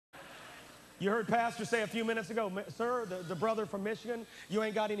You heard Pastor say a few minutes ago, sir, the brother from Michigan, you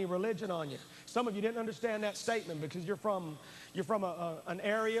ain't got any religion on you. Some of you didn't understand that statement because you're from an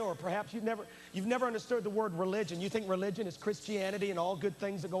area, or perhaps you've never understood the word religion. You think religion is Christianity and all good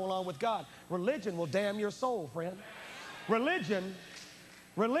things that go along with God. Religion will damn your soul, friend. Religion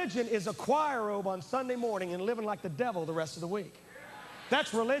is a choir robe on Sunday morning and living like the devil the rest of the week.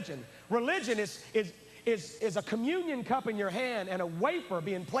 That's religion. Religion is a communion cup in your hand and a wafer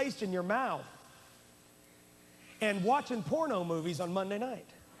being placed in your mouth and watching porno movies on Monday night.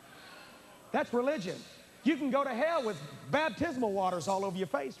 That's religion. You can go to hell with baptismal waters all over your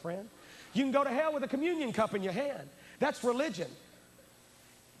face, friend. You can go to hell with a communion cup in your hand. That's religion.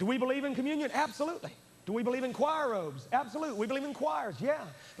 Do we believe in communion? Absolutely. Do we believe in choir robes? Absolutely. We believe in choirs, yeah.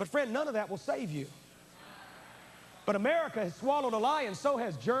 But friend, none of that will save you. But America has swallowed a lie, and so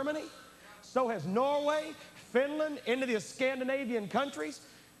has Germany. So has Norway, Finland, into the Scandinavian countries.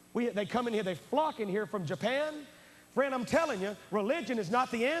 They come in here, they flock in here from Japan. Friend, I'm telling you, religion is not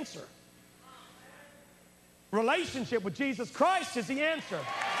the answer. Relationship with Jesus Christ is the answer.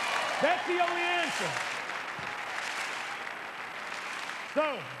 That's the only answer.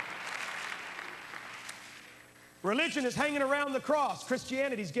 So, religion is hanging around the cross.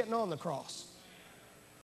 Christianity is getting on the cross.